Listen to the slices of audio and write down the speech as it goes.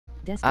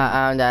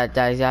Destiny. That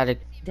exotic.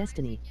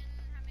 Destiny.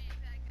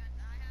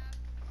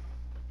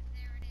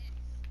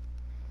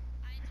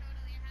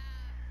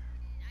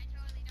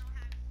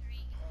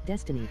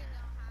 Destiny.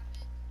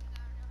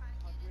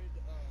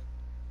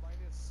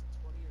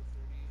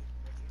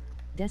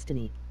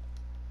 Destiny.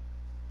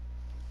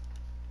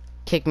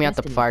 Kick me out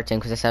the Destiny. fire team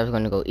because I said I was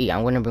gonna go eat.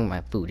 I'm gonna bring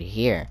my food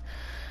here.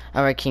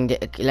 All right, King.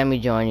 Let me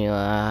join you.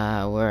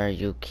 Where are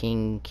you,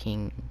 King?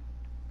 King.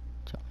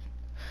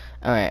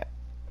 All right.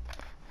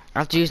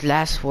 I'll have to use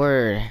last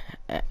word.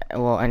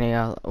 Well,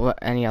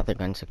 any other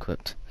guns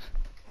equipped?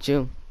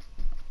 Jew.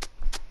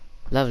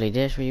 Lovely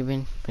dish. Where you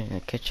been? Been in the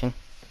kitchen.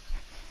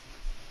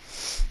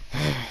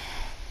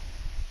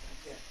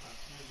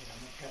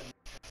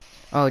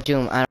 Oh,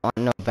 Doom, I don't want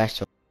no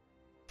vegetables.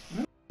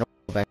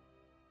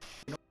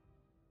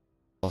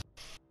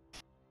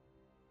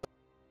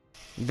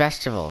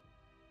 Vegetables.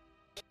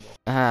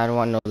 I don't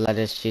want no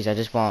lettuce, cheese. I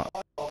just want.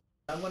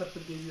 I'm gonna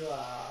give you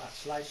a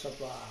slice of.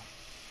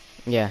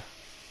 Yeah.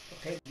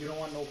 Okay, you don't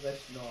want no veg,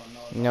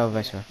 No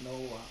vegetable. no.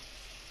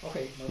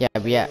 Okay. No Yeah,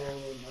 but yeah.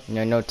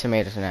 tomato, No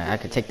tomatoes in that. I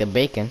could take the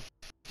bacon.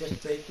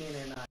 just bacon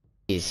and.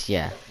 Cheese,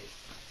 yeah. Okay,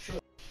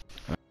 sure.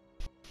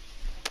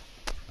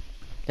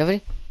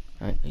 Lovely.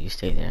 Alright, you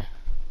stay there.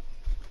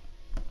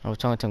 I was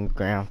talking to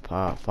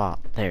Grandpa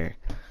there.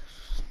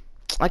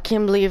 I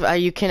can't believe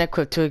you can't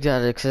equip two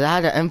exotics. I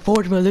had to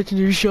enforce my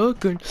legendary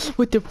shotgun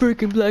with the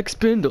freaking black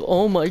spindle.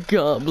 Oh my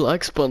god,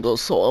 black spindle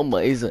so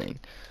amazing.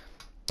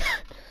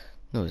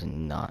 No, it's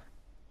not.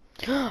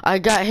 I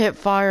got hip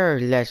fire.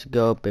 Let's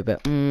go, baby.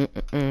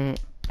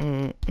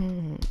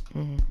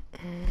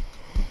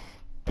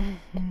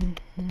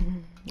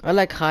 I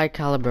like high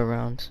caliber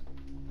rounds.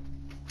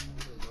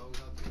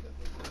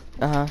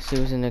 She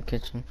was in the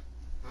kitchen.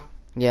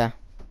 Yeah.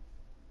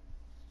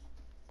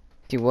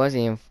 She was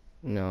in.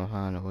 No,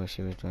 I don't know what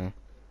she was doing.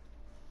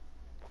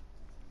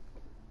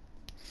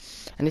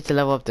 I need to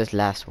level up this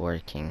last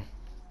word king.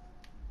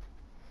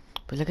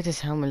 But look at this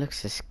helmet, it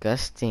looks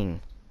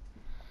disgusting.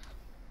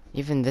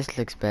 Even this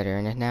looks better,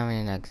 and it's now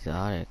an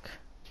exotic.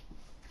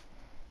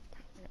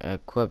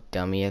 Equipped,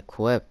 dummy,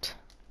 equipped.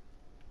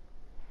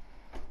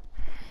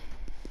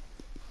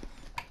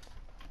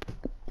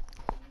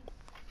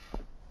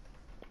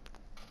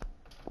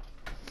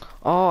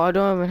 Oh, I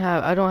don't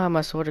have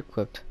my sword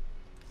equipped.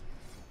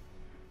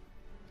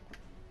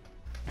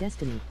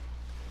 Destiny.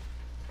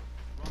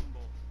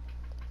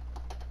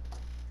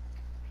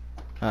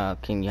 Oh,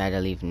 King, you had to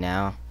leave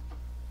now.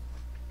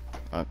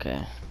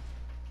 Okay.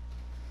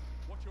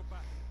 Watch your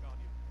back,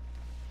 Guardian.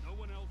 No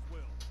one else will.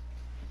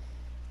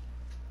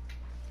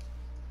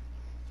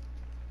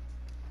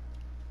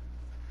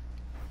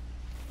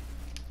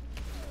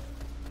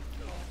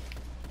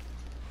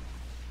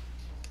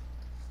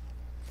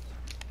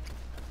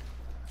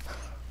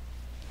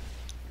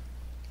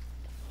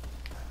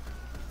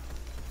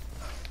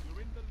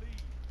 You're in the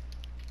lead.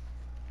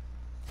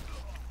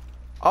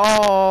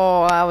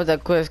 Oh, that was a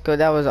quick score.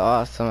 That was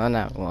awesome. I'm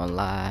not gonna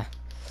lie.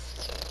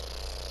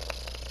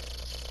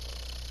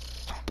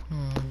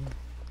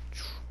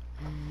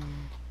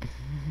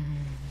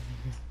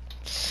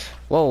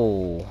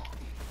 Whoa.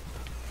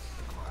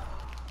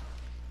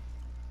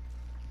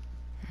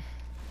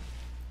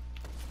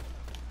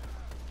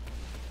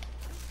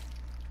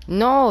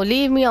 No,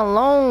 leave me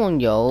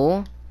alone,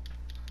 yo.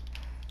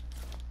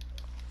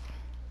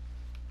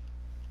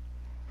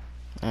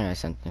 I got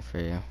something for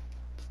you.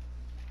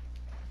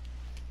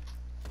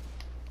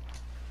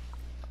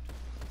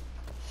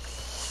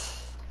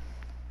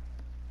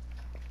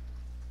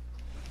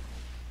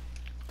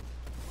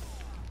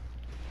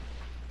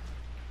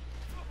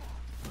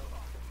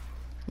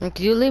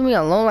 Can you leave me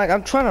alone? Like,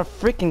 I'm trying to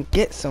freaking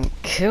get some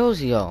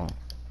kills, yo.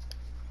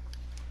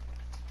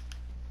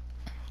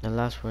 The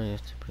last word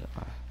is to be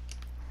on.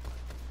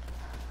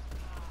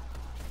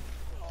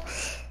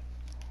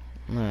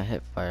 I'm gonna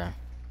hit fire.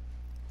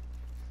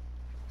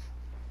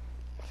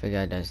 Figure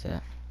out does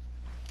that.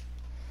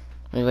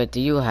 Wait,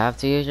 do you have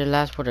to use your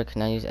last word, or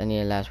can I use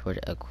any last word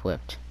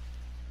equipped?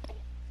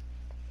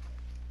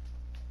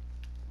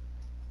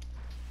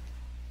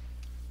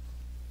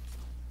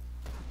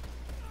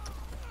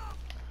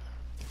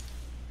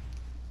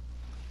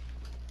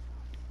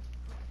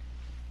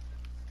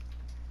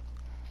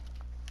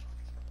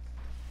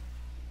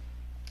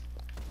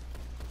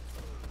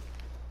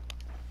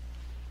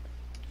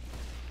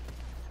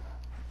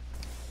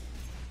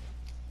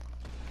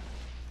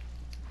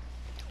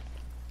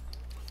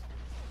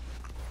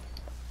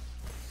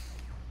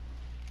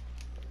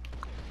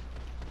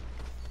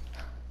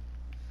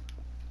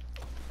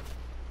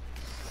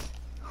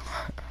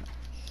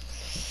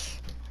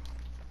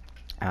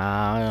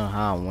 I don't know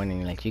how I'm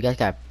winning. Like, you guys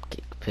gotta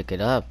pick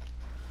it up.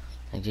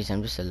 Like, geez,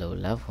 I'm just a low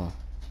level.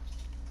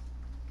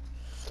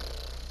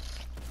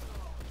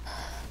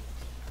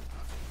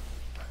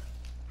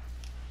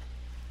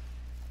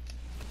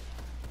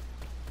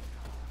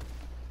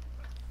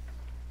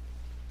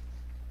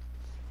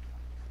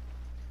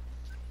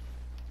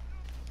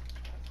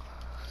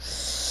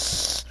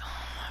 Oh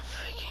my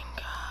freaking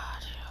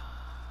god.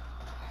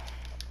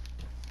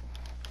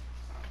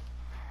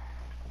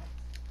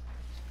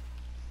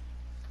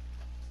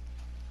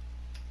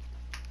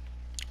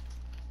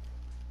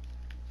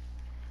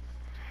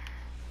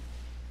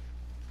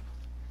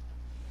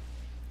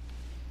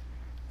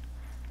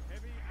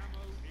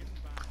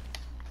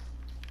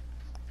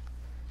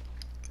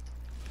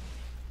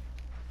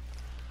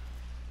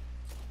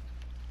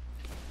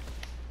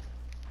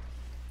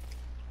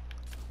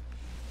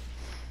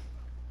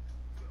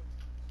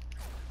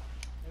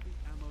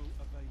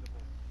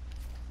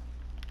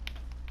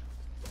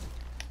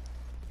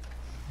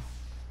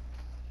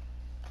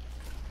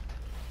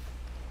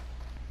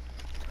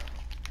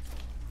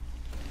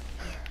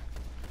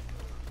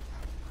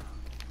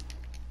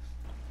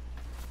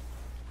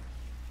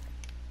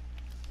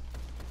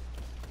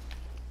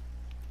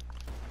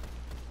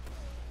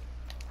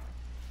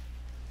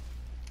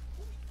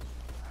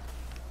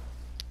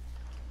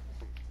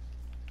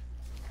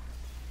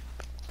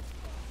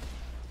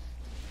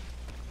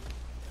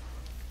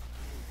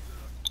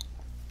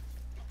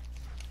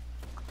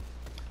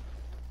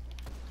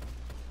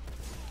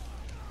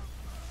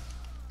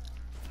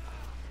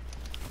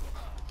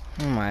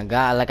 Oh my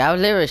god, like I was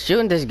literally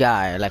shooting this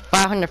guy like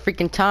 500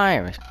 freaking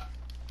times.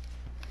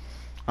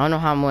 I don't know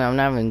how I'm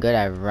not even good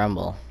at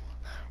Rumble.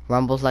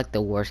 Rumble's like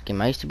the worst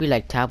game. I used to be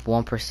like top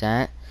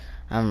 1%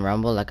 on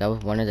Rumble, like I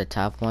was one of the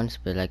top ones,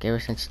 but like ever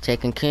since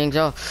Taken Kings,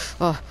 oh,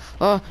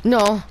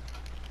 no.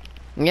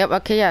 Yep,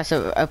 okay, yeah,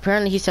 so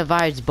apparently he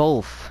survives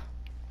both.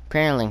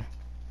 Apparently.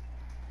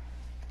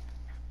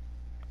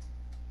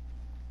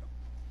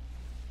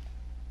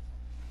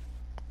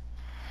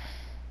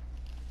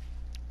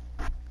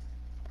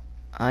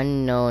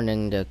 Unknown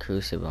in the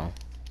Crucible.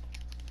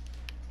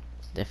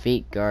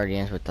 Defeat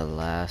Guardians with the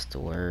last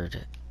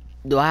word.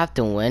 Do I have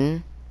to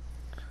win?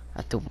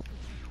 Do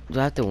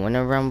I have to win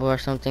a Rumble or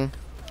something?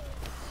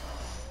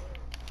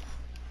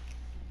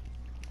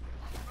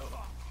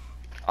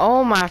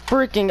 Oh my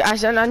freaking!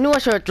 I knew I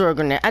should have threw a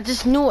grenade. I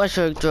just knew I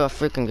should have threw a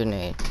freaking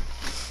grenade.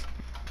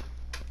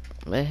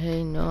 But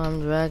hey, no,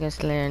 I'm Dragon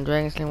Slayer. And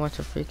Dragon Slayer wants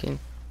to freaking.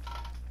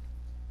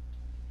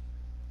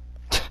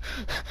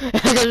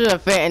 It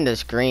doesn't fit in the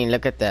screen.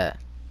 Look at that.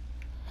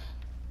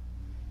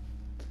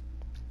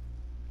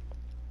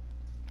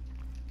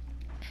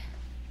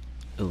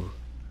 Ooh.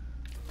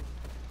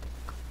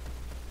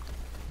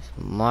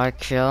 Mark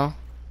kill.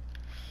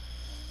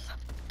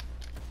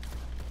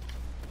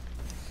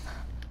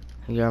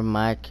 You're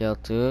my kill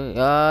too.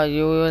 Oh,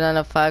 you was on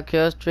a 5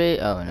 kill streak?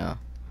 Oh no.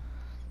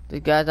 The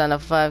guy's on a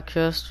 5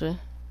 kill streak.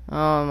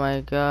 Oh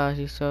my god,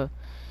 he's so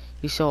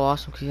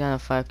awesome 'cause he's on a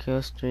 5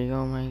 kill streak.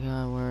 Oh my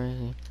god, where is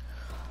he?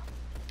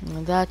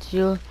 Is that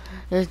you?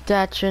 Is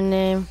that your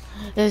name?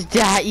 Is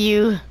that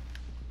you?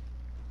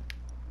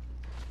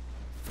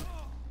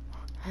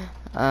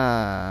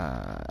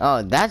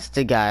 Oh, that's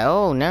the guy.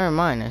 Oh, never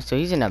mind. So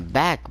he's in a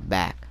back.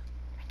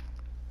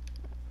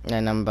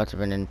 And I'm about to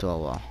run into a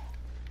wall.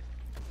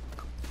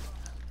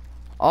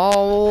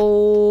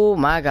 Oh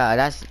my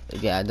god,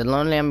 yeah, the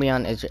Lonely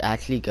Ambient is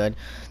actually good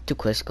to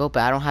quickscope,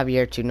 but I don't have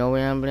year 2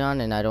 Lonely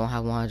Ambient and I don't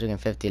have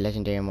 150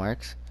 legendary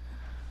marks.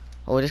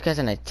 Oh, this guy's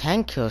on a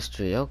 10 kill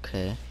streak,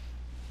 okay.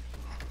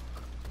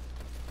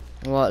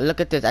 Well, look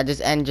at this, I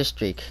just ended your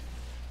streak.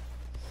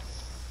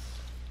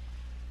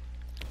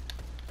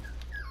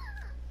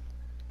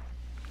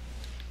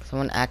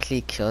 Someone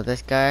actually killed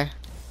this guy.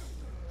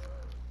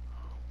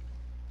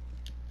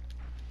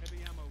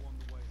 Heavy ammo on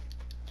the way.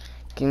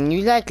 Can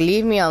you like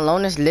leave me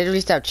alone and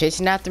literally stop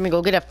chasing after me?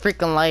 Go get a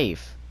freaking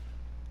life.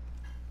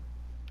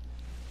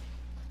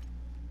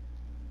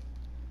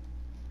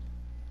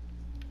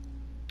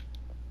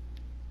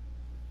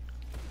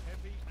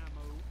 Heavy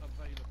ammo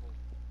available.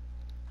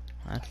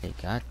 I actually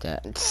got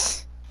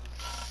that.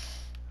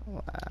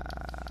 Wow.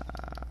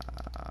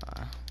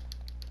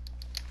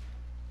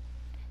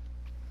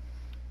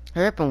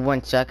 Hurry up in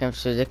 1 second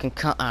so they can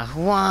come.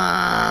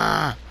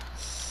 Wow.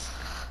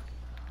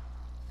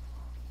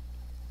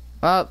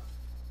 Well.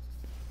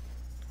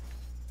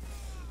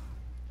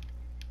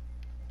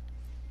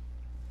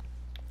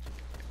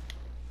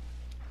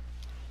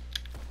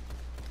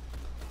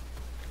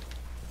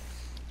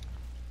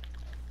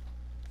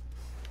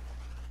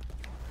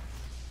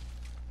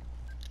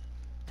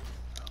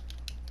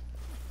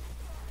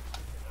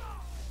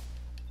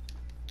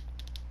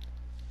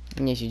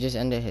 Yes, you just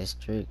ended his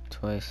streak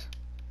twice.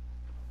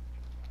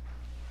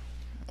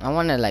 I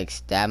wanna like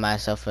stab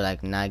myself for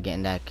like not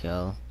getting that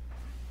kill.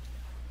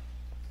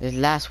 This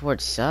last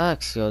word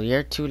sucks, yo.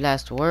 Year 2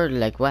 last word,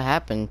 like what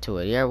happened to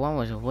it? Year 1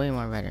 was way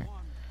more better.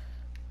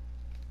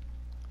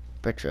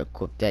 Better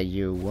equip that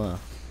year 1.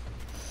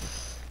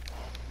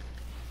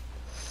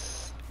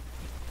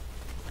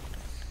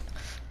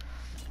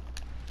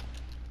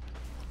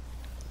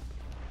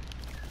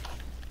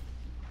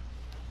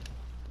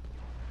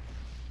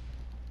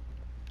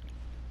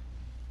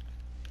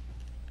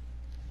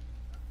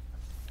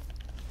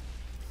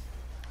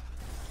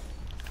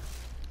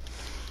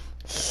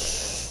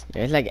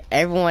 It's like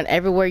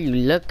everywhere you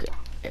look.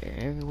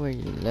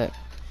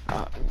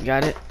 Oh,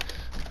 got it.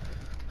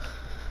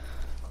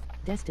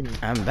 Destiny.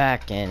 I'm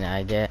back and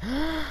I did.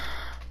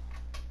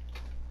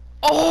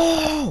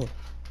 Oh!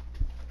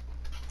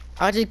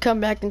 I just come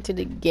back into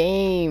the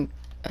game.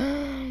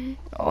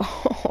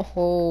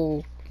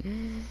 Oh.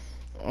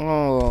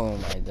 Oh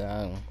my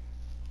god.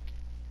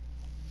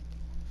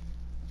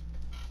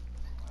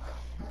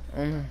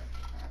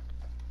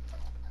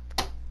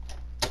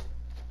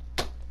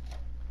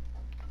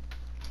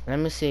 Let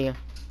me see.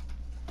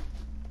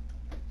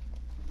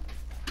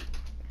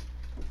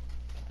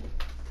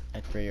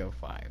 At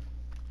 305.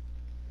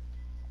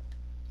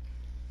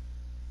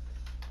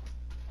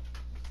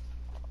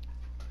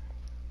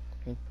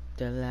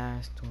 The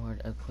last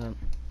word equip.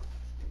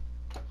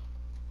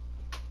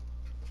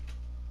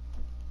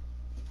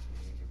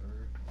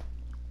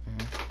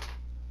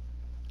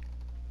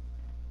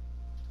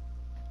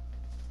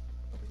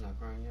 She's not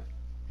crying yet?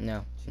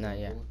 No, not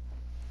yet.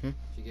 Food?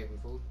 She gave him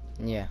food?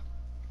 Yeah.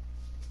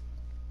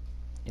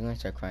 You're gonna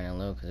start crying a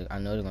little because I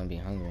know they're gonna be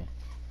hungry.